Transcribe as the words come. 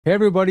Hey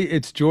everybody,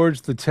 it's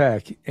George the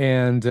Tech,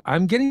 and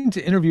I'm getting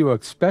to interview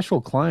a special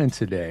client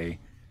today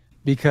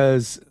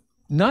because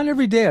not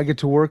every day I get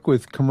to work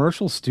with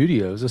commercial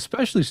studios,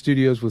 especially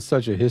studios with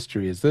such a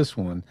history as this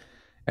one.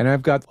 And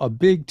I've got a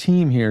big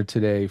team here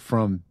today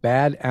from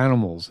Bad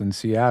Animals in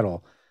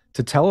Seattle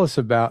to tell us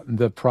about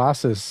the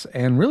process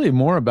and really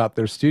more about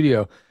their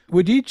studio.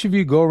 Would each of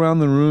you go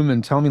around the room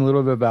and tell me a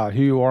little bit about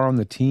who you are on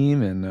the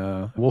team?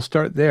 And we'll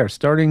start there,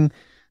 starting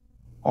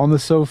on the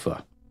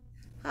sofa.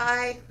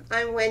 Hi,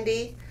 I'm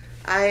Wendy.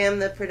 I am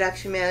the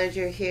production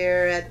manager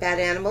here at Bad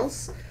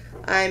Animals.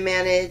 I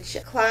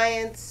manage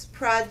clients,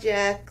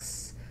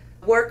 projects,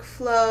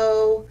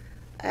 workflow,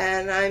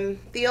 and I'm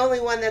the only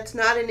one that's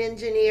not an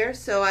engineer,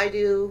 so I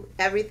do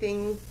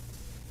everything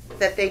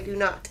that they do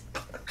not.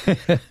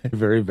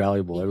 Very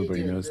valuable.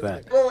 Everybody knows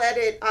that. We'll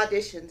edit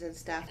auditions and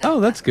stuff. Oh,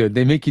 that's good.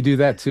 They make you do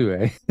that too,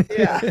 eh?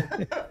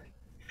 Yeah.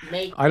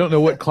 Make I don't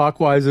know what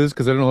clockwise is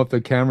because I don't know if the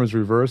camera's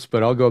reversed,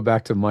 but I'll go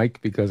back to Mike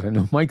because I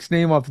know Mike's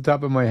name off the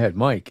top of my head.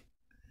 Mike.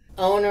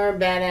 owner of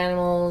Bad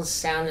Animals,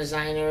 sound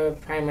designer,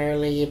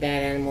 primarily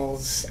Bad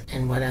Animals,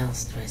 and what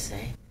else do I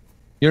say?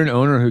 You're an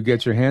owner who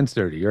gets your hands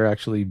dirty. You're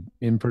actually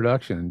in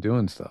production and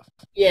doing stuff.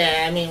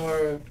 Yeah, I mean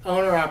we're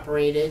owner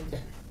operated.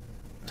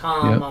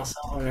 Tom Yep. also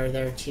owner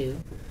there too,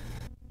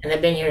 and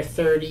I've been here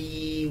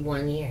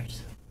 31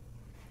 years.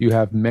 You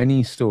have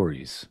many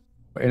stories.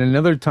 In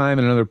another time,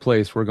 in another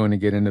place, we're going to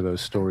get into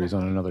those stories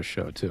on another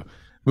show too.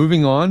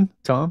 Moving on,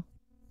 Tom.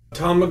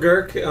 Tom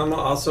McGurk, I'm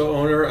also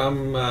owner.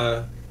 I'm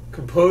a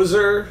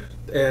composer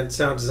and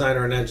sound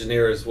designer and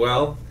engineer as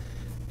well.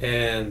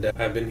 And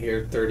I've been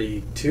here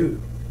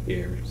 32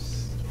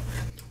 years.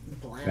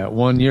 At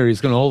 1 year,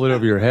 he's going to hold it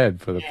over your head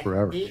for the Yeah,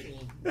 forever. beat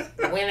me.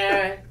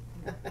 Winner.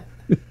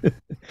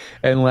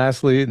 And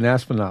lastly, and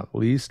last but not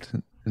least,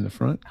 in the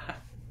front.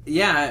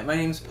 Yeah, my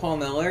name's Paul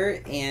Miller,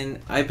 and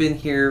I've been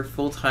here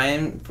full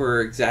time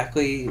for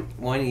exactly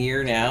 1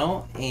 year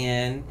now.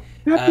 And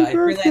Happy I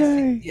birthday!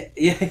 freelanced,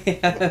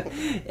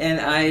 yeah, and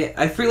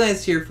I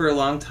freelanced here for a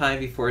long time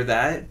before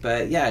that.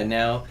 But yeah,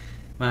 now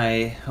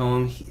my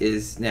home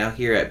is now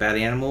here at Bad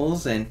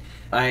Animals, and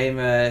I'm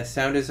a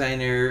sound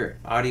designer,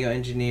 audio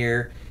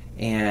engineer,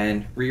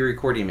 and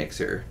re-recording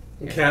mixer.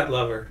 Cat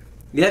lover.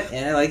 Yep,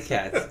 and I like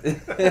cats.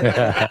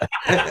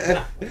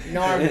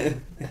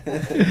 Norman.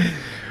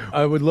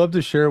 I would love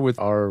to share with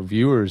our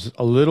viewers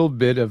a little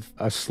bit of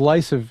a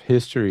slice of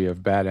history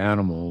of Bad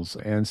Animals.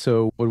 And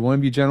so, would one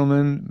of you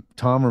gentlemen,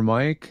 Tom or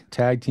Mike,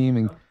 tag team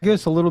and give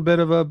us a little bit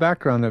of a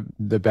background of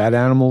the Bad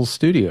Animals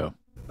studio?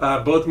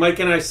 Both Mike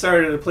and I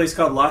started at a place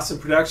called Lawson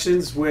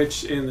Productions,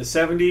 which in the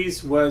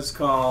 70s was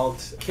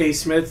called K.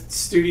 Smith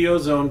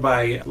Studios, owned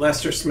by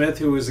Lester Smith,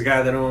 who was a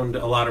guy that owned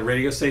a lot of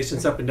radio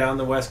stations up and down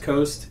the West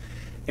Coast,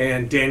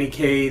 and Danny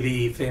Kaye,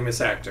 the famous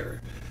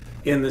actor.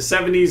 In the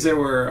 70s, there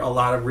were a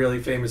lot of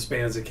really famous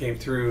bands that came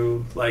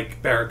through,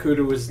 like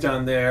Barracuda was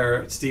done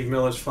there, Steve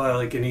Miller's Fly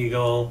Like an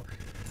Eagle,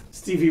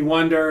 Stevie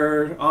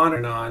Wonder, on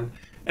and on.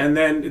 And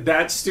then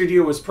that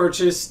studio was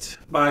purchased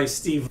by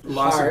Steve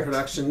Lawson Hart.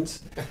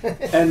 Productions.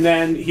 And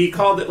then he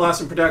called it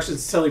Lawson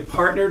Productions until he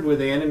partnered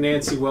with Ann and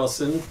Nancy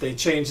Wilson. They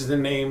changed the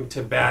name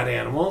to Bad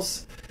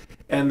Animals.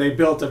 And they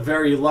built a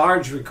very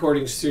large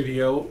recording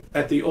studio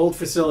at the old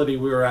facility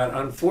we were at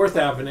on 4th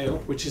Avenue,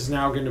 which is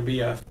now going to be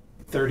a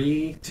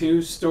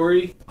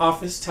 32-story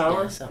office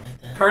tower, Yeah, something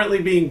like that. currently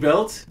being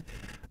built.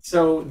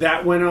 So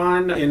that went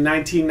on in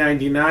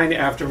 1999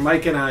 after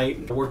Mike and I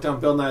worked on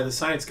Bill Nye the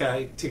Science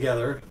Guy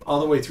together all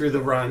the way through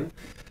the run.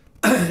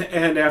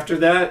 And after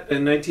that,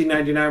 in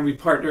 1999, we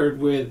partnered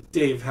with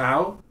Dave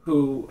Howe,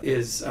 who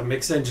is a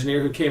mix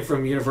engineer who came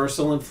from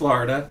Universal in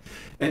Florida,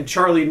 and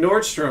Charlie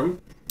Nordstrom.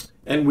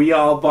 And we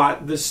all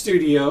bought the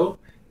studio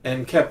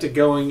and kept it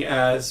going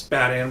as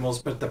Bad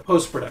Animals, but the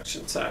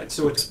post-production side.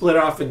 So it split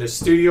off into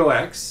Studio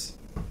X,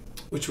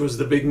 which was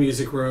the big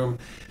music room.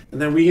 And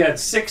then we had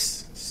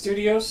 6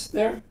 studios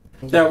there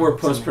that were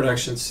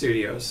post-production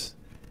studios.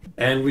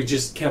 And we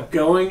just kept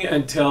going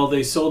until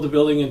they sold the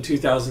building in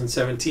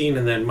 2017.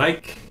 And then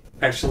Mike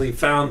actually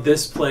found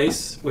this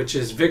place, which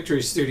is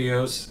Victory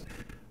Studios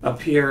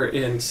up here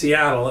in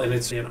Seattle. And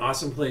it's an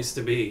awesome place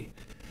to be.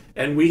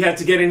 And we had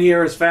to get in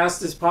here as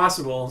fast as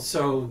possible.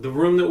 So the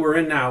room that we're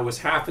in now was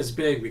half as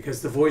big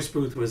because the voice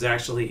booth was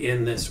actually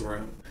in this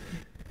room.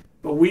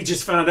 But we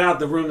just found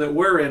out the room that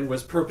we're in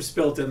was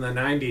purpose-built in the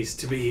 90s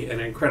to be an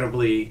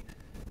incredibly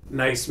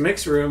nice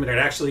mix room. And it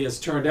actually has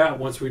turned out,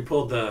 once we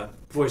pulled the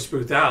voice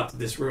booth out,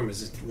 this room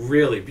is a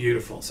really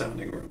beautiful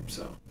sounding room.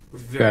 So we're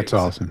very That's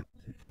excited. awesome.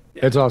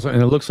 It's awesome.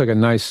 And it looks like a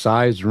nice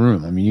sized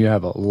room. I mean, you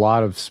have a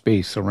lot of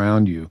space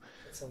around you,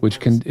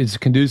 which is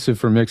conducive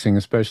for mixing,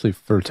 especially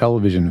for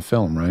television and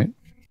film, right?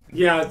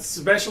 Yeah, it's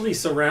especially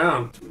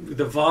surround.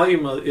 The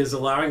volume is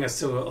allowing us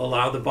to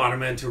allow the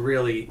bottom end to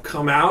really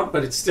come out,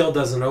 but it still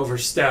doesn't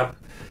overstep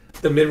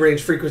the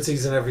mid-range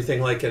frequencies and everything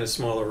like in a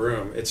smaller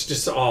room. It's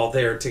just all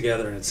there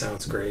together and it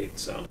sounds great.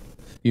 So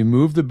You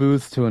moved the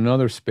booth to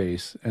another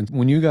space. And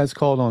when you guys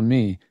called on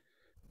me,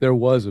 there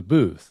was a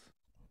booth.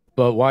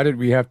 But why did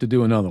we have to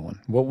do another one?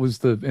 What was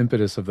the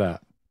impetus of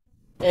that?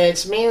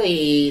 It's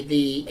mainly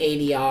the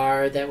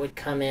ADR that would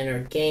come in,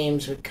 or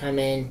games would come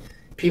in,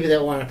 people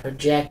that want to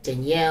project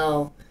and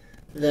yell.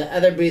 The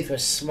other booth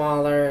was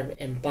smaller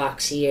and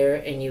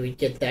boxier, and you would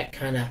get that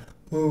kind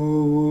of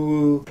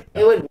ooh.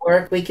 It would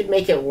work. We could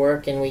make it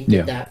work, and we Yeah,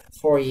 did that for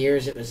 4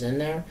 years it was in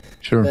there.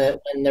 sure.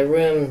 But when the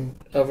room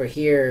over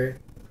here,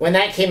 when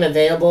that came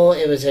available,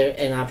 it was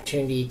an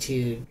opportunity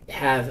to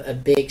have a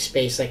big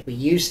space like we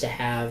used to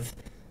have,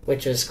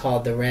 which was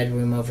called the Red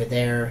Room over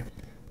there,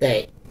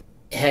 that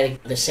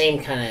had the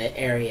same kind of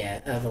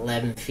area of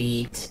 11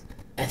 feet.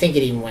 I think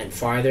it even went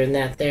farther than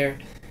that there.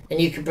 And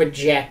you could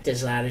project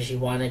as loud as you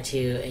wanted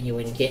to, and you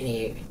wouldn't get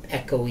any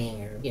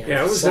echoing or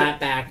Yeah, it was slap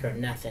back or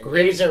nothing.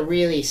 great- It was a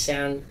really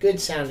good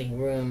sounding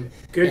room.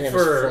 Good and it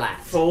was for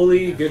flat.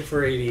 Foley, good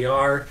for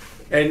ADR.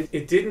 And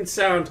it didn't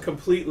sound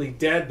completely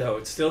dead, though.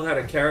 It still had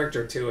a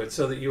character to it,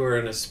 so that you were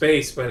in a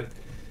space, but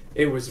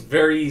it was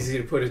very easy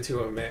to put into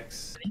a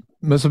mix.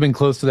 Must have been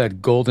close to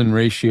that golden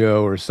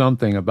ratio or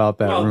something about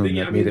that Well, room the,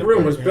 that I made mean, the it room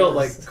work. was built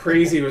like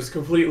crazy. It was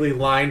completely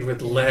lined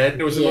with lead.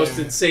 It was the most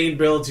Yeah. insane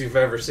builds you've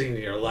ever seen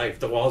in your life.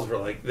 The walls were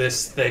like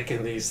this thick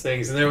and these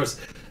things, and there was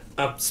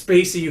a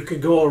space that you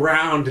could go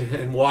around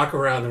and walk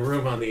around the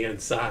room on the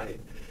inside.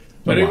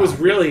 But it was Wow.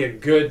 really a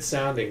good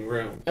sounding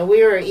room. And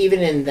we were, even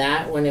in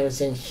that, when it was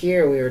in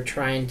here, we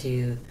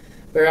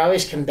were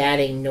always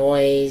combating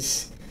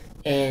noise.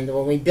 And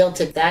when we built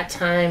it that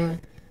time,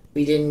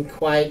 we didn't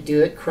quite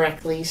do it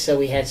correctly. So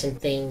we had some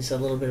things, a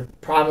little bit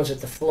of problems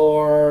with the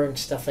floor and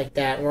stuff like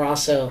that. And we're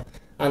also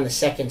on the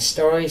second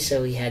story,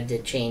 so we had to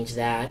change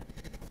that.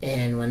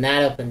 And when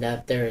that opened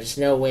up, there was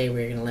no way we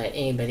were going to let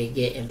anybody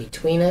get in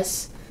between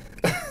us.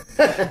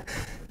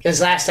 Because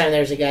last time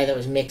there was a guy that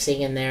was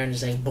mixing in there and it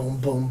was like boom,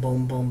 boom,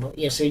 boom, boom,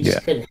 boom. So we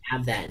just couldn't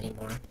have that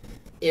anymore.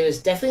 It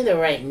was definitely the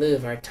right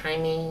move. Our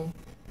timing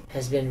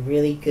has been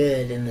really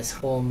good in this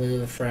whole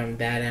move from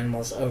Bad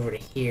Animals over to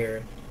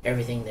here.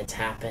 Everything that's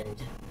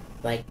happened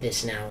like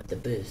this now with the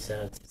booth.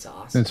 So it's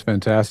awesome. That's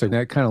fantastic.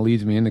 That kind of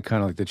leads me into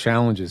kind of like the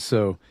challenges.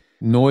 So,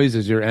 noise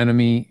is your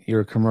enemy.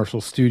 You're a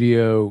commercial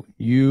studio.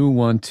 You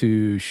want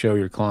to show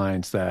your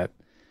clients that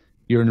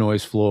your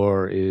noise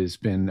floor is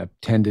been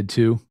attended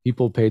to.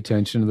 People pay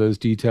attention to those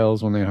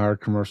details when they hire a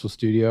commercial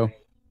studio.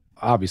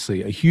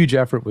 Obviously, a huge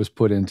effort was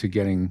put into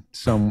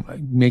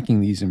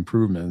making these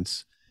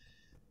improvements.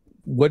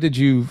 What did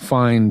you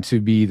find to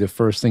be the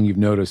first thing you've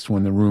noticed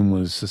when the room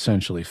was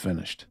essentially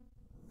finished?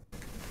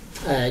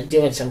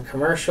 Doing some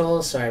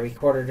commercials, so I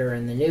recorded her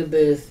in the new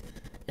booth,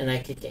 and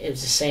it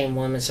was the same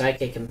woman, so I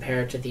could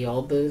compare it to the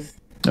old booth.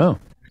 Oh,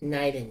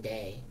 Night and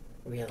day,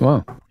 really.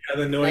 wow. Yeah,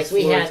 the noise Like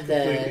we floor had is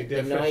completely the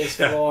different. noise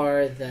Yeah. floor,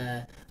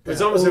 It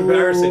was almost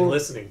embarrassing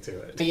listening to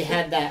it. You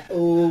had that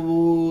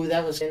ooh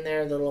that was in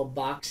there, the little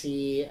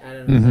boxy. I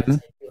don't know if that's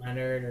like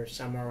 200 or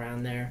somewhere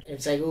around there.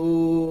 It's like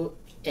ooh,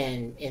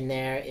 and in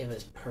there it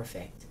was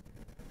perfect.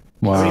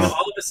 I mean, Wow. all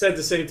of us said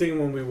the same thing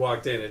when we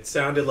walked in. It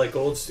sounded like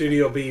old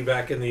Studio B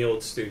back in the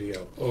old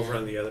studio over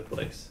on the other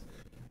place.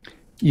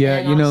 Yeah,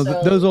 And you know,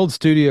 also- those old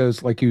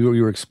studios, like you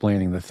were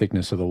explaining, the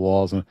thickness of the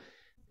walls,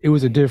 it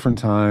was a different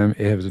time.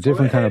 It was a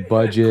different kind of It had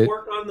budget.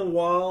 cork on the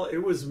wall.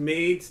 It was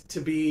made to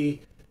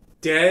be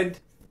dead,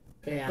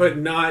 Yeah. but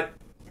not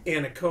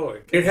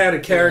anechoic. It had a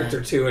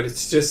character to it.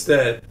 It's just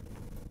that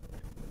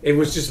it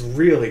was just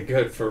really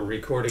good for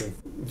recording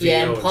VO.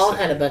 Yeah, and Paul stuff.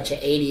 had a bunch of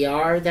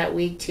ADR that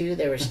week too.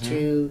 There was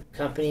two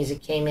companies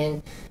that came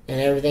in, and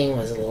everything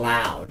was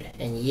loud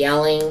and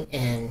yelling,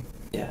 and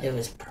Yeah. it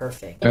was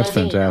perfect. That's One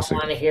thing fantastic.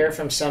 You don't want to hear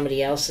from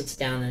somebody else that's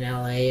down in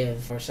LA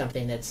or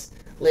something that's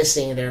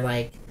listening. They're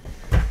like,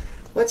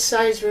 "What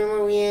size room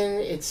are we in?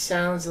 It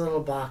sounds a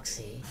little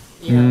boxy."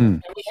 You know,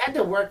 and we had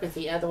to work with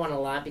the other one a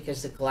lot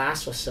because the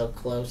glass was so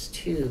close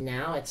too.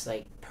 Now it's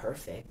like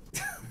perfect.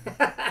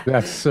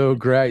 That's so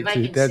great. If I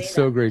can That's say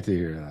so that. great to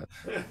hear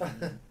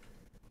that.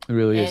 It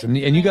really is. And-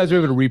 And you guys were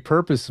able to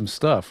repurpose some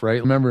stuff,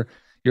 right? Remember,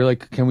 you're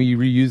like, can we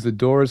reuse the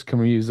doors? Can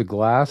we use the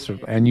glass?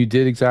 And you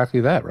did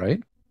exactly that,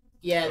 right?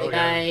 Yeah, the Oh, yeah.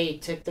 guy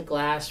took the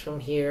glass from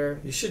here.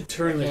 You should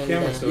turn the And,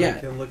 camera so yeah. we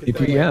can look at If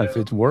that. if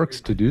it works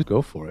to do,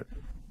 go for it.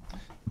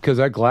 Because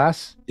that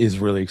glass is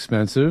really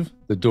expensive.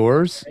 The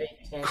doors,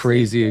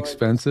 crazy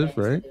expensive,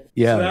 right? So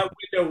Yeah. that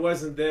window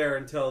wasn't there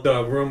until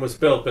the room was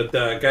built, but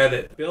the guy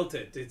that built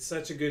it did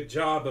such a good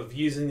job of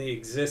using the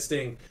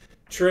existing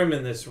trim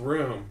in this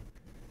room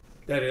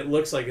that it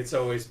looks like it's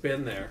always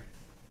been there.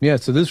 Yeah.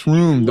 So this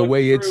room, the Look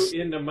way through it's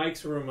into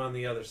Mike's room on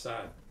the other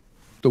side.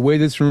 the way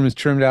this room is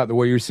trimmed out, the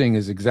way you're seeing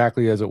is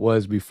exactly as it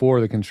was before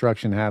the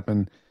construction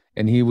happened.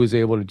 And he was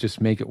able to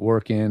just make it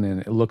work in, and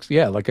it looks,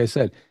 yeah, like I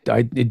said,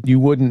 you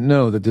wouldn't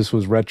know that this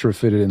was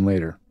retrofitted in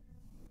later.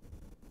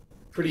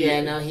 Pretty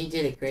Yeah, no, he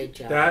did a great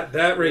job. That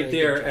right Really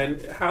there, good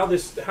job.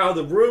 and how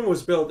the room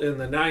was built in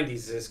the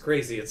 '90s is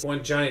crazy. It's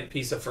one giant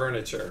piece of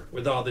furniture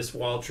with all this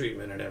wall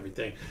treatment and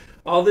everything.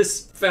 All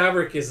this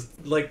fabric is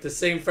like the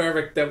same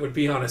fabric that would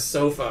be on a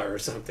sofa or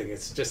something.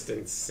 It's just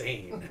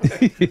insane.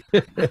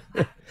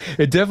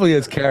 It definitely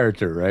has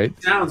character, right?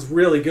 Sounds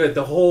really good.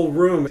 The whole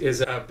room is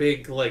a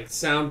big like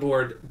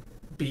soundboard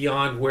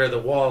beyond where the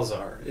walls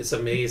are. It's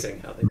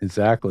amazing how they.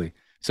 Exactly.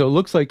 So it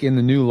looks like in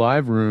the new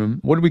live room,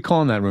 what do we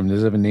call in that room?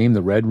 Does it have a name?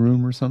 The red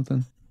room or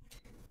something?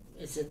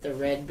 Is it the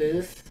red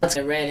booth? It's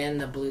the red and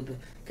the blue booth.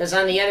 Because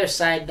on the other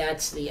side,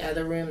 that's the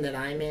other room that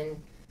I'm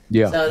in.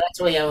 Yeah. So that's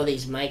why we have all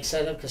these mics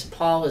set up, because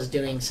Paul was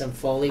doing some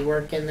Foley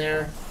work in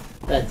there.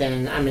 But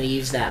then I'm going to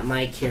use that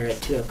mic here at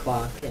 2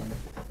 o'clock.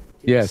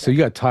 Yeah, so you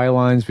got tie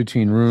lines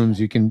between rooms.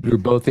 You're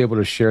both able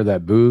to share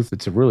that booth.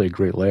 It's a really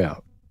great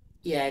layout.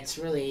 Yeah, it's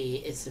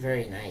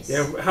very nice.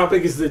 Yeah, how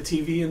big is the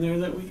TV in there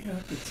that we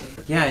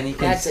have? Yeah, and you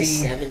can That's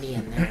see. a 70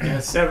 in there. Yeah,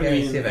 70 Let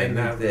me see if I in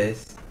that move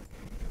this.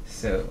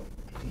 So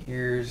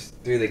here's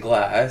through the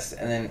glass,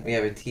 and then we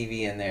have a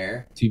TV in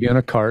there. TV on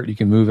a cart. You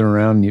can move it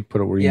around and you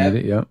put it where you Yep. need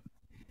it. Yep.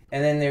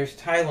 And then there's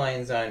tie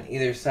lines on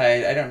either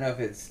side. I don't know if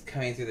it's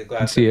coming through the I glass.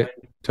 can see it.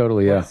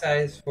 Totally, One yeah.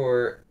 sides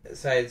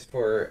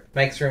for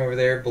Mike's room over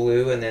there,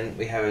 blue, and then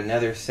we have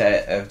another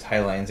set of tie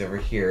lines over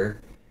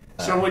here.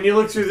 So when you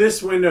look through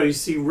this window, you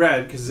see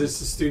red because this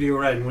is studio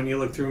red, and when you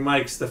look through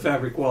Mike's, the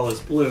fabric wall is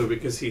blue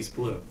because he's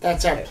blue.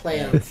 That's our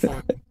play on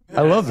fun.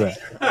 I love that.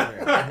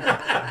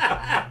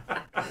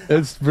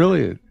 It's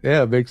brilliant.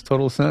 Yeah, it makes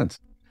total sense.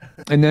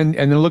 And then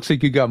it looks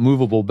like you got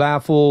movable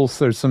baffles.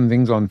 There's some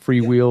things on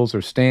free wheels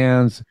or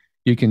stands.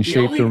 You can The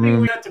shape only the thing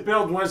room. we had to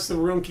build once the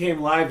room came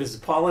live is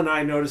Paul and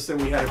I noticed that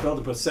we had to build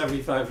about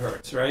 75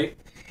 hertz, right?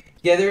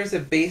 Yeah, there's a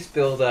base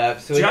build up.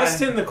 So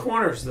Just in the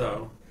corners,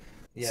 though.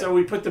 Yeah. So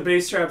we put the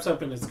bass traps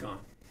up and it's gone.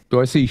 Do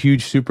I see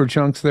huge super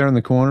chunks there in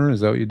the corner? Is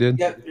that what you did?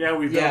 Yep. Yeah,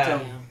 we built Yeah.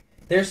 them.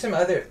 There's some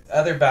other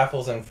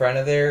baffles in front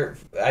of there.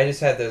 I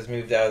just had those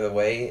moved out of the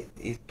way.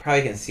 You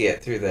probably can see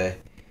it through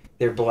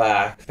their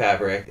black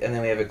fabric, and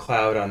then we have a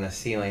cloud on the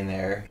ceiling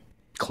there.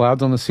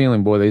 Clouds on the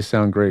ceiling, boy, they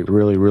sound great.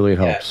 Really, really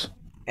helps.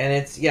 And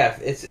it's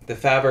the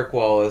fabric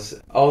wall is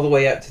all the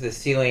way up to the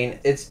ceiling.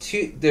 It's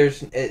 2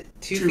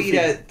 feet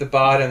at the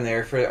bottom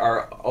there for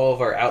all of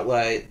our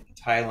outlet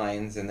tie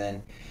lines, and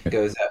then it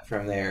goes up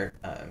from there.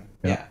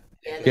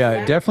 Yeah,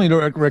 I definitely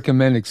don't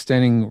recommend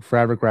extending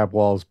fabric wrap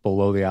walls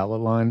below the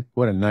outlet line.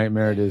 What a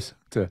nightmare it is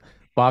to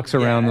box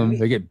around them.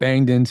 They get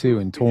banged into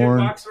and We did torn.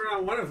 box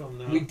around one of them,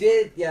 though. We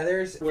did, yeah.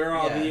 There's Where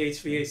all the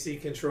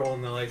HVAC control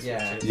and the light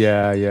switches.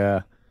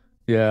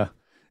 Yeah.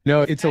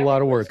 No, it's a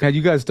lot of work. Had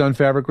you guys done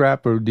fabric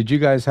wrap, or did you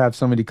guys have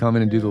somebody come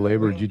in and do the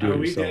labor, or did you do it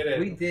We yourself? did it.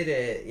 We did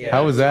it. Yeah.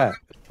 How was that?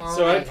 Paul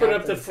So and I put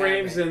helped up the with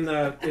frames fabric. and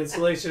the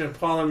insulation, and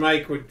Paul and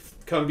Mike would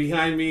come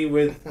behind me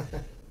with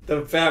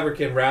the fabric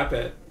and wrap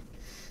it.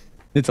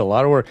 It's a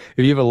lot of work.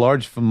 If you have a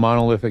large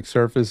monolithic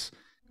surface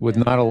with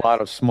not a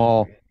lot of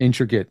small,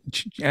 intricate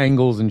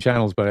angles and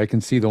channels, but I can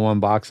see the one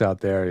box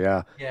out there.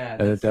 Yeah. Yeah.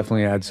 And it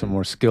definitely adds some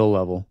more skill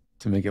level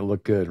to make it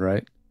look good,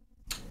 right?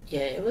 Yeah,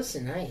 it was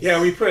nice.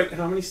 Yeah, we put,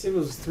 how many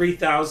staples?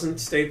 3,000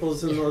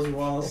 staples in those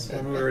walls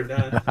when we were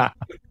done.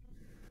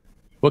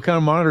 What kind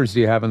of monitors do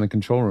you have in the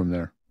control room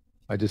there?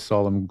 I just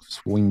saw them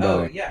swing by.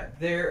 Oh yeah,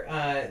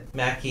 they're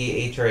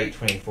Mackie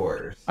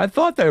HR824s. I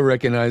thought I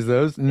recognized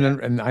those,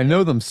 and I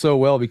know them so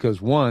well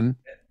because one,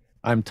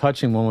 I'm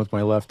touching one with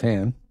my left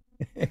hand,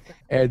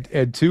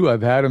 and two,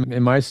 I've had them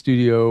in my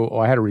studio. Oh,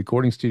 I had a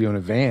recording studio in a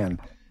van,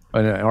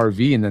 in an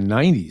RV in the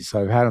 '90s. So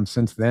I've had them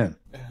since then.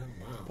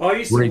 Paul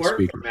used Great to work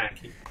speaker. for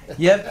Mackie.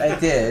 Yep, I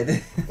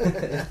did.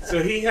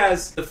 So he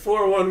has the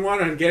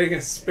 411 on getting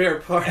us spare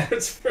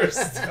parts for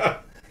stuff.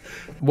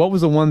 What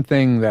was the one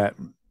thing that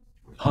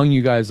hung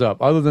you guys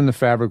up, other than the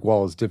fabric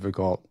wall is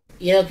difficult?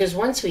 You know, because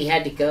once we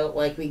had to go,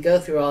 like, we go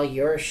through all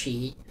your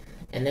sheet,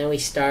 and then we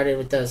started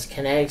with those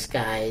kinetics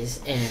guys,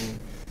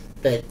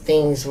 but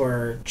things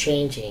were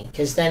changing,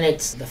 because then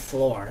it's the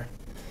floor.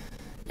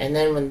 And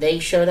then when they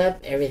showed up,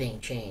 everything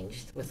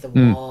changed with the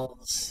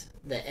walls,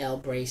 the L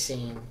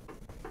bracing,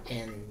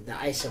 and the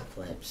iso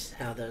clips,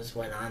 how those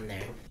went on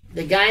there.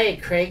 The guy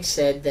at Craig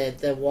said that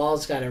the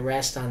walls got to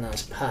rest on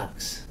those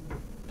pucks.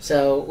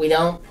 So we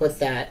don't put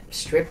that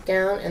strip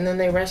down and then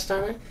they rest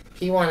on it.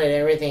 He wanted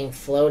everything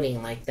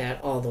floating like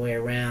that all the way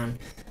around.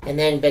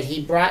 But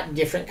he brought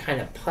different kind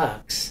of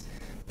pucks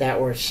that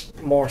were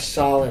more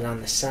solid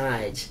on the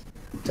sides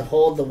to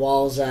hold the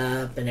walls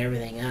up and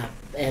everything up.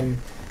 And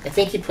I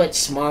think he put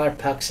smaller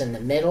pucks in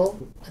the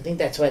middle. I think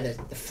that's why the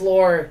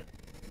floor...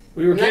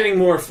 We were getting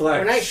more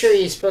flex. We're not sure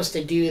you're supposed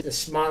to do the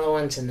smaller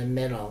ones in the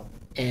middle,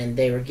 and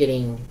they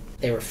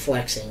were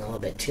flexing a little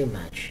bit too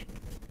much.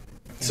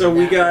 So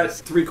we got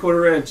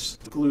 3/4 inch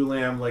glue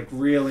lam, like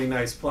really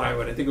nice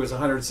plywood. I think it was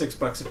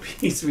 $106 a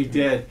piece. We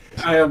did.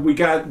 We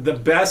got the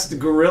best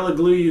Gorilla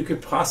Glue you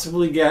could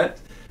possibly get,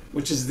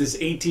 which is this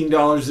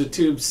 $18 a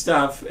tube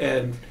stuff.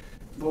 And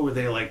what were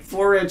they, like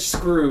 4-inch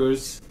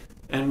screws?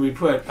 And we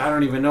put, I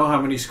don't even know how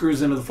many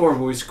screws into the floor,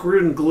 but we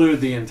screwed and glued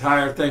the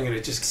entire thing, and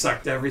it just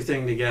sucked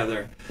everything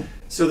together.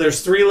 So there's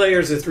 3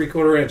 layers of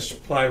 3/4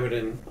 inch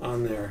plywood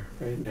on there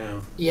right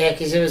now. Yeah,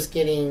 because it was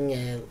getting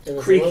it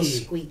was Creaky. a little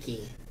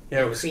squeaky.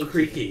 Yeah, it was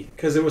creaky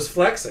because it was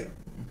flexing.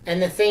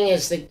 And the thing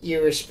is that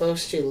you were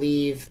supposed to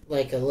leave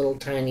like a little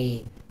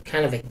tiny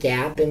kind of a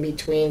gap in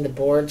between the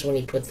boards when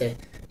you put the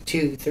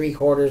 2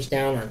 3/4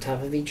 down on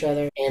top of each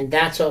other, and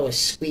that's what was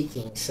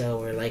squeaking. So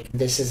we're like,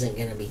 this isn't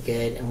going to be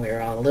good, and we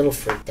were all a little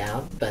freaked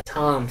out, but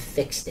Tom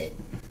fixed it.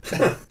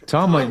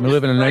 Tom might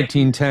live in a Right.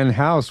 1910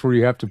 house where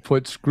you have to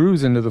put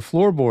screws into the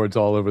floorboards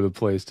all over the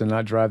place to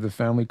not drive the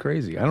family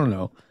crazy. I don't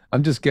know.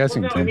 I'm just Well,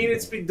 guessing, no, I Tim.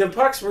 mean the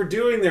pucks were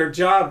doing their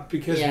job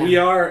because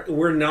Yeah.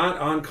 we're not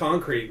on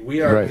concrete.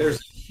 We are Right. there's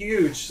a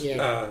huge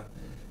Yeah.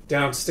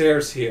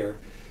 downstairs here,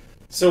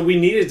 so we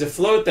needed to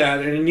float that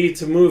and it needed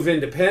to move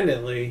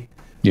independently.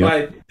 Yeah.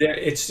 But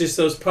it's just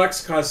those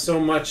pucks cause so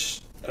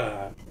much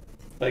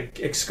like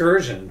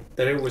excursion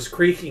that it was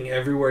creaking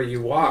everywhere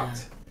you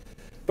walked.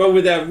 But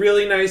with that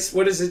really nice,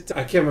 what is it?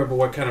 I can't remember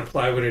what kind of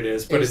plywood it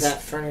is, but There's it's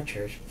that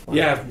furniture.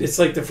 yeah, it's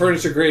like the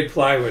furniture grade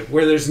plywood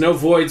where there's no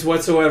voids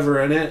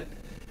whatsoever in it.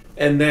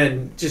 And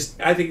then just,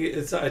 I think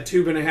it's a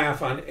tube and a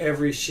half on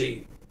every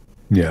sheet.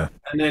 Yeah.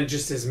 And then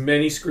just as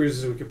many screws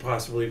as we could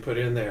possibly put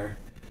in there.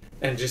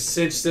 And just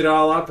cinched it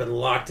all up and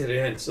locked it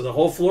in. So the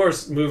whole floor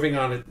is moving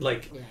on it,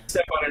 like Yeah.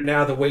 step on it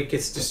now, the weight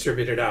gets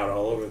distributed out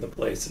all over the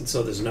place. And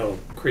so there's no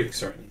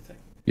creaks or anything.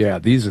 Yeah.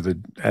 These are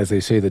as they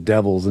say, the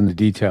devils in the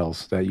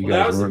details that you Well,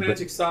 that guys was the remember.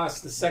 magic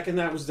sauce. The second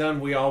that was done,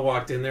 we all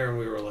walked in there and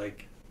we were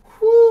like,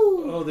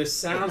 oh, this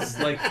sounds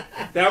like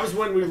that was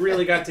when we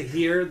really got to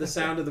hear the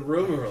sound of the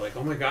room. We were like,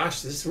 oh my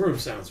gosh, this room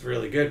sounds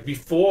really good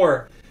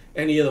before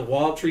any of the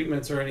wall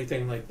treatments or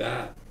anything like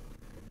that.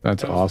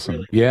 That's That was awesome.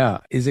 really- Yeah.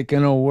 Is it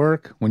going to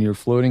work when you're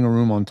floating a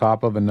room on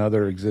top of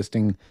another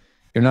existing?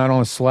 You're not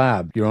on a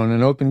slab, you're on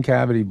an open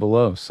cavity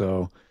below.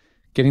 So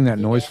getting that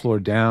noise floor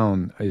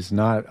down is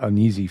not an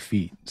easy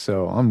feat.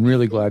 So I'm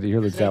really glad to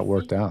hear that that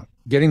worked out.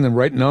 Getting the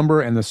right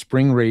number and the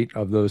spring rate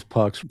of those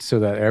pucks so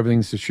that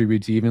everything's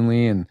distributes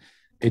evenly. And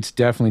it's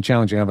definitely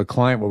challenging. I have a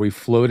client where we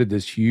floated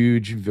this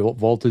huge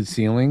vaulted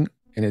ceiling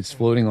and it's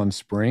floating on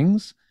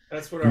springs.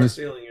 That's what And our this-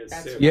 ceiling is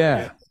That's too.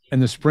 Yeah.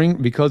 And the spring,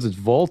 because it's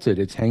vaulted,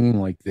 it's hanging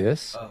like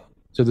this. Oh.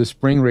 So the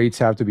spring rates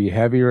have to be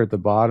heavier at the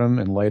bottom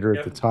and lighter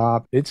at the Yep.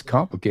 top. It's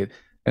complicated.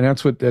 And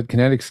that's what the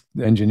kinetics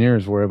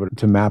engineers were able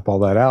to map all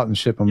that out and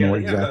ship them Yeah, more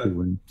they have exactly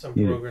when some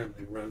needed. program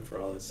they run for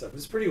all this stuff.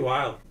 It's pretty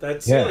wild.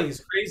 That Yeah. ceiling is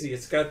crazy.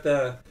 It's got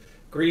the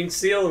green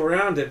seal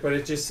around it, but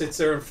it just sits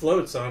there and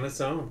floats on its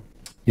own.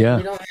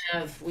 Yeah.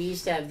 We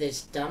used to have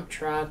this dump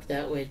truck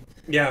that would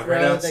Yeah, right throw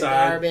the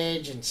outside.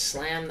 garbage and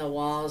slam the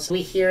walls.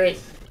 We hear it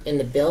in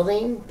the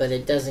building, but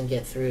it doesn't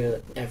get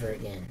through ever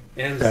again.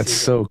 And That's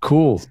so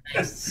cool.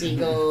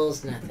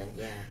 Seagulls, nothing.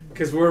 Yeah.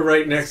 because we're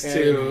right next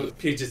Very to nice.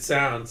 Puget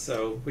Sound,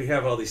 so we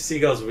have all these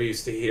seagulls we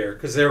used to hear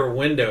because there were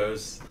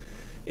windows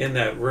in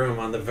that room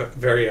on the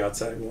very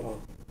outside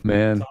wall.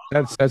 Man,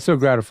 that's so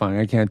gratifying.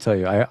 I can't tell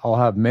you. I'll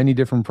have many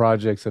different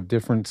projects of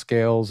different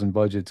scales and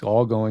budgets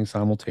all going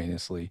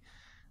simultaneously.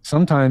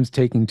 Sometimes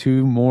taking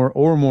 2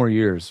 or more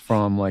years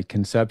from like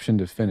conception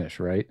to finish,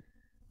 right?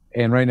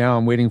 And right now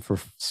I'm waiting for,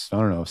 I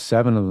don't know,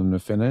 7 of them to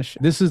finish.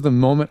 This is the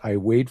moment I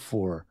wait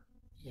for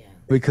Yeah.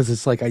 because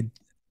it's like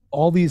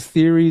all these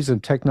theories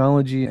of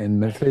technology and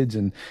methods,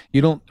 and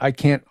I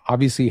can't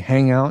obviously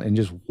hang out and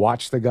just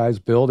watch the guys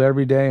build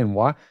every day and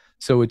watch.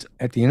 So it's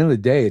at the end of the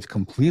day, it's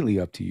completely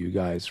up to you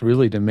guys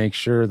really to make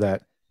sure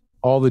that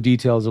all the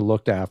details are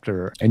looked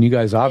after. And you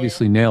guys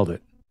obviously nailed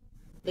it.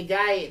 The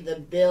guy,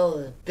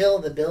 Bill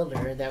the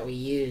builder that we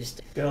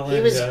used, Bill He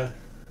and was-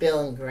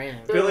 Bill and Graham.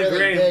 They were Billy really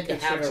Graham good to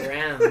have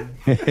construction.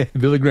 around.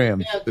 Billy Graham,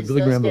 You know, the 'cause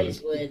Billy those Graham guys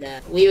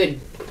brothers. would, we would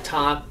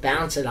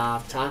bounce it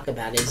off, talk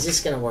about it. Is this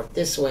going to work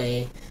this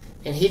way?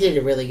 And he did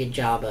a really good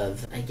job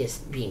of, I guess,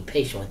 being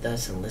patient with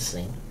us and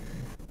listening.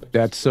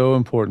 That's so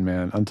important,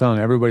 man. I'm telling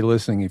everybody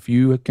listening, if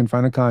you can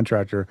find a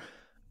contractor,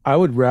 I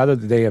would rather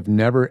that they have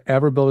never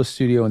ever built a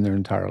studio in their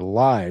entire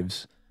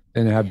lives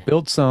than have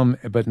built some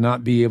but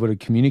not be able to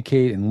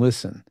communicate and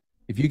listen.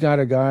 If you got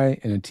a guy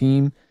in a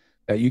team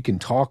that you can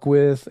talk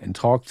with and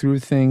talk through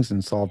things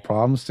and solve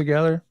problems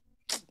together,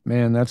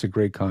 man, that's a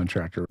great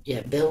contractor.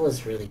 Yeah, Bill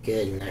was really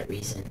good in that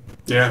reason.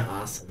 Yeah.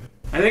 Awesome.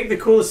 I think the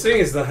coolest thing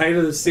is the height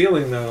of the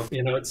ceiling, though.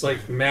 You know, it's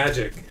like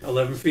magic.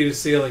 11 feet of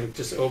ceiling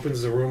just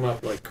opens the room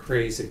up like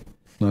crazy.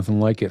 Nothing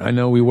like it. I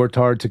know we worked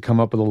hard to come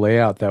up with a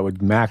layout that would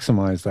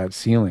maximize that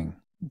ceiling.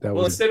 That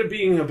Well, would, instead of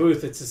being a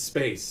booth, it's a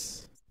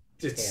space.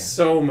 It's Yeah.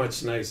 so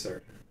much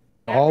nicer.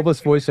 all of us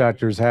voice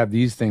actors have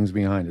these things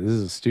behind it. This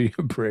is a studio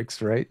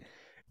bricks, right?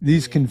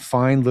 These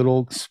confined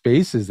little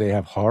spaces, they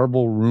have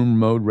horrible room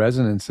mode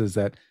resonances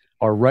that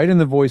are right in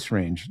the voice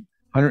range,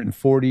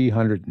 140,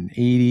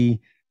 180,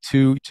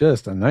 to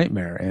just a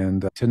nightmare.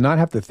 And to not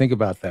have to think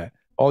about that,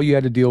 all you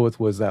had to deal with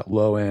was that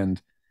low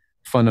end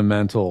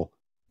fundamental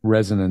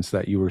resonance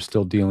that you were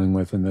still dealing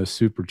with in those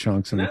super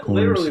chunks in And the that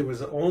corners. literally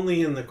was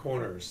only in the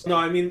corners. No,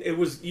 I mean, it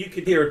was, you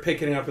could hear it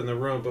picking up in the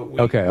room, but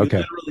Okay.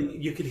 literally,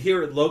 you could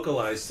hear it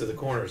localized to the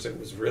corners. It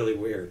was really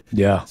weird.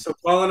 Yeah. So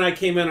Paul and I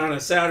came in on a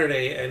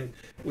Saturday and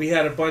we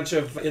had a bunch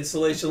of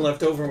insulation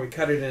left over and we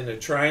cut it into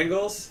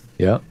triangles.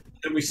 Yeah.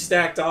 And we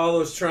stacked all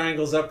those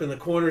triangles up in the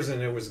corners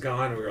and it was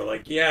gone. We were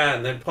like, yeah.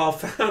 And then Paul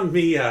found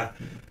me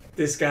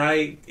this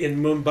guy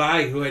in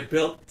Mumbai who had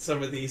built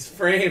some of these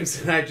frames.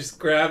 And I just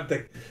grabbed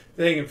the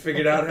thing and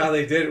figured out how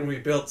they did it. And we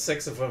built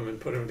 6 of them and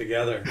put them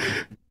together.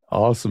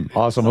 Awesome.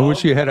 Awesome. I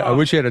wish you had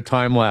a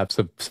time lapse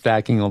of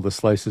stacking all the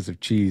slices of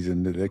cheese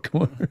into the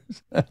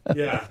corners.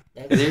 Yeah.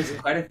 There's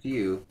quite a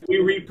few. We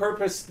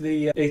repurposed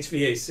the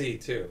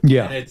HVAC too.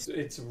 Yeah. And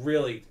it's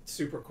really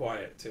super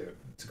quiet too.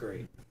 It's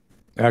great.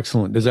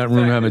 Excellent. Does that In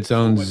room fact, have it's its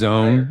own so much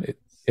zone? higher.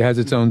 It has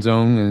its own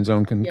zone and its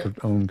own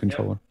Yep. own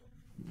controller.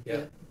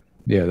 Yeah.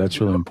 Yeah, that's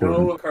really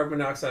important. No carbon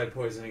monoxide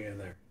poisoning in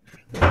there.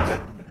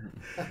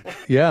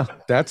 Yeah,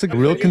 that's a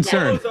real When you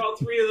concern. close all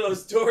three of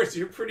those doors,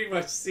 you're pretty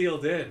much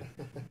sealed in.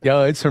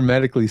 Yeah, it's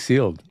hermetically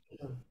sealed.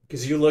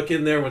 Because you look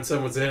in there when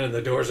someone's in and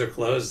the doors are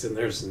closed and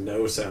there's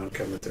no sound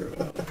coming through.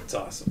 It's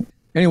awesome.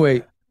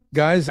 Anyway,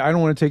 guys, I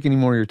don't want to take any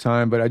more of your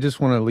time, but I just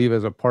want to leave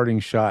as a parting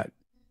shot.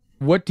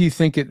 What do you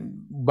think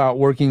about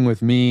working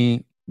with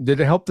me? Did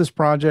it help this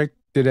project?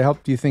 Did it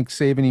help, do you think,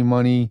 save any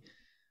money?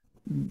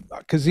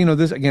 Because,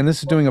 this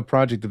is doing a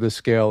project of this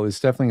scale is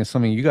definitely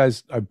something you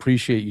guys, I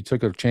appreciate you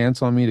took a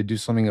chance on me to do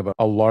something of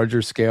a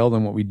larger scale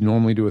than what we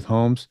normally do with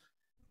homes.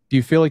 Do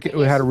you feel like it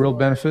had a real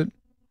benefit?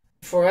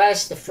 For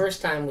us, the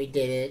first time we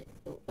did it,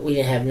 we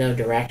didn't have no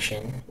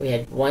direction. We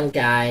had one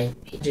guy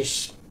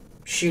just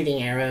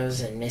shooting arrows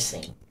and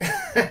missing.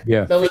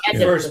 Yeah. But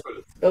First,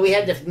 we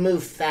had to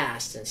move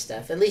fast and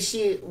stuff. At least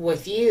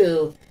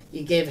you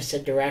gave us a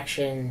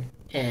direction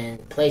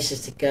and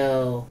places to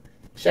go,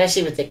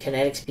 especially with the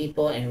kinetics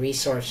people and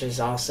resources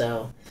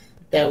also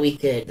that we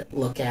could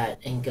look at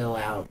and go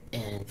out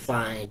and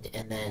find,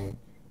 and then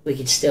we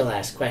could still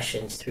ask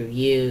questions through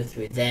you,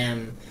 through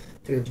them,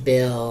 through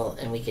Bill,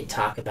 and we could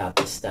talk about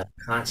this stuff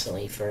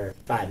constantly for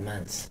 5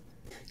 months.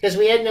 Because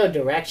we had no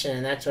direction,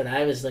 and that's what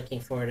I was looking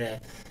for, to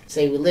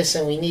say, well,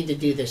 listen, we need to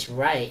do this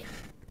right.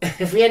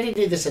 If we had to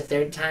do this a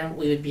third time,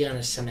 we would be on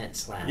a cement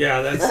slab.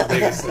 yeah, that's the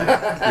biggest thing.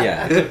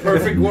 Yeah. In the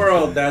perfect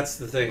world, that's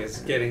the thing, is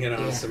getting it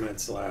on a cement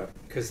slab.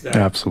 Because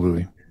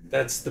Absolutely.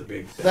 that's the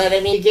big thing. But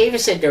I mean, you gave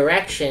us a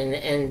direction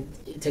and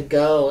to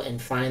go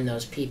and find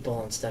those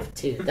people and stuff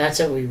too. That's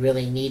what we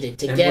really needed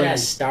to And get when-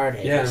 us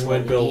started. Yeah, is and what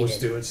when we Bill was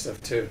needed. doing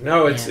stuff too.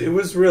 No, Yeah. it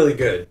was really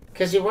good.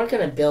 Because we weren't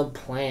going to build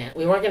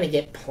we weren't going to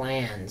get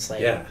plans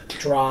like Yeah.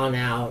 drawn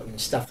out and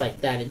stuff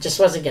like that. It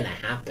just wasn't going to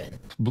happen.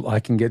 I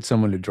can get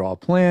someone to draw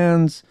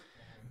plans.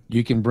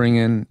 You can bring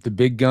in the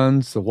big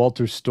guns, the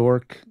Walter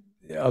Stork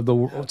of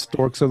the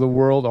Storks of the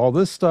world, all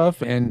this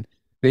stuff, and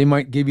they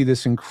might give you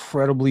this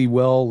incredibly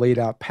well laid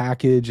out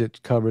package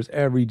that covers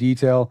every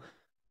detail,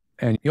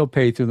 and you'll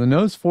pay through the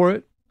nose for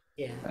it.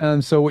 Yeah.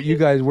 And so what you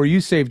guys, where you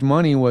saved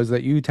money was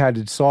that you had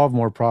to solve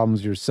more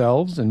problems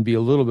yourselves and be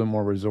a little bit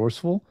more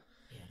resourceful.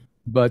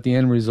 But the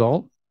end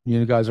result,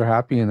 you guys are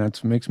happy, and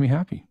that's what makes me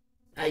happy.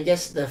 I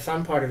guess the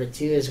fun part of it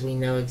too is we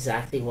know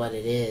exactly what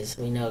it is.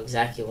 We know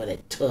exactly what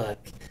it took.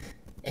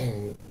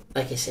 And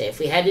like I say, if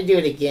we had to do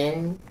it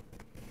again,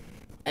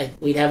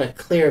 we'd have a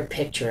clear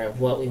picture of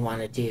what we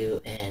want to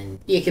do, and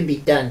it can be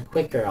done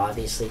quicker,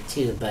 obviously,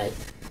 too. But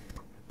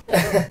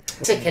the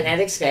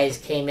kinetics guys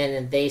came in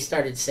and they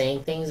started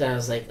saying things. I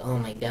was like, oh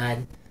my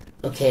god,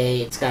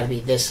 okay, it's got to be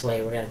this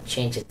way. We're gonna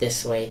change it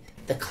this way.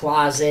 The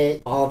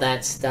closet, all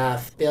that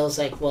stuff. Bill's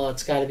like, well,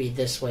 it's got to be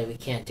this way. We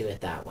can't do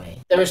it that way.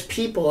 There was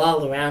people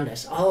all around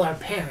us. All our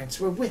parents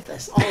were with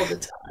us all the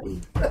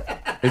time.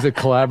 It's a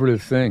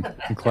collaborative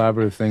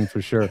thing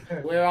for sure.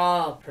 We're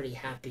all pretty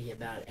happy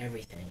about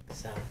everything.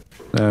 So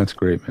That's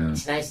great, man.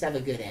 it's nice to have a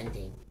good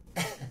ending.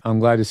 I'm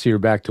glad to see you're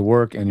back to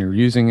work and you're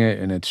using it,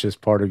 and it's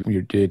just part of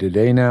your day to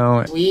day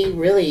now.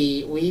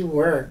 We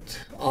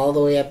worked all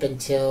the way up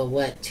until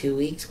what, 2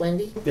 weeks,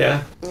 Wendy?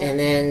 Yeah. And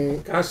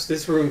then Gosh,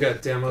 this room got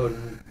demoed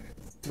in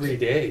 3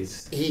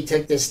 days. he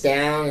took this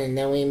down, and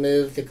then we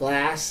moved the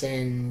glass,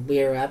 and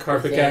we were up.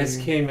 Carpet within, guys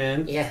came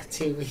in. Yeah,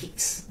 2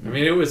 weeks. I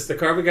mean, the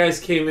carpet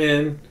guys came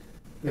in.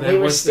 And we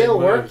were once they still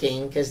moved-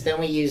 working because then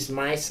we used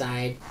my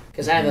side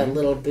because I have a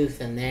little booth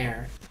in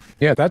there.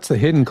 Yeah, that's the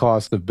hidden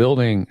cost of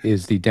building,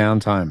 is the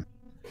downtime,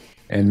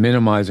 and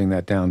minimizing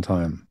that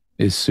downtime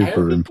is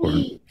super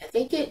important. I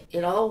think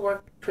it all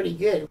worked pretty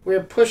good. We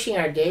were pushing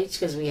our dates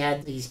because we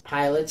had these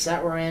pilots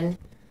that were in,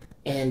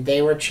 and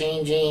they were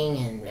changing,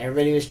 and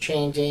everybody was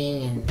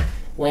changing, and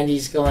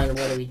Wendy's going,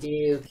 what do we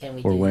do? Can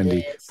we Poor do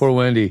Wendy. this? Poor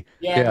Wendy.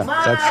 Yeah, that's-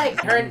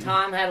 Mike! Her and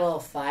Tom had a little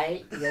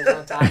fight. You guys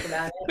want to talk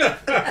about it?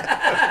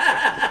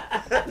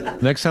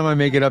 Next time I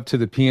make it up to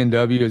the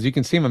PNW, as you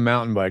can see, I'm a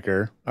mountain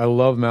biker. I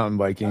love mountain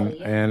biking, Oh,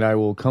 yeah. and I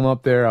will come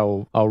up there.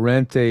 I'll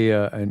rent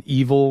an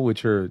Evil,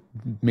 which are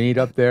made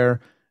up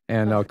there,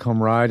 and I'll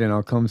come ride, and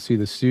I'll come see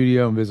the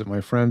studio and visit my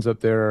friends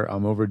up there.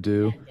 I'm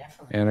overdue, Yeah,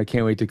 definitely. and I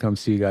can't wait to come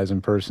see you guys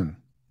in person.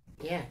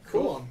 Yeah,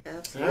 cool. All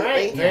Absolutely.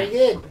 right, very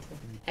good.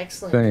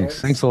 Excellent. Thanks.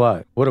 George. Thanks a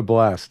lot. What a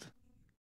blast.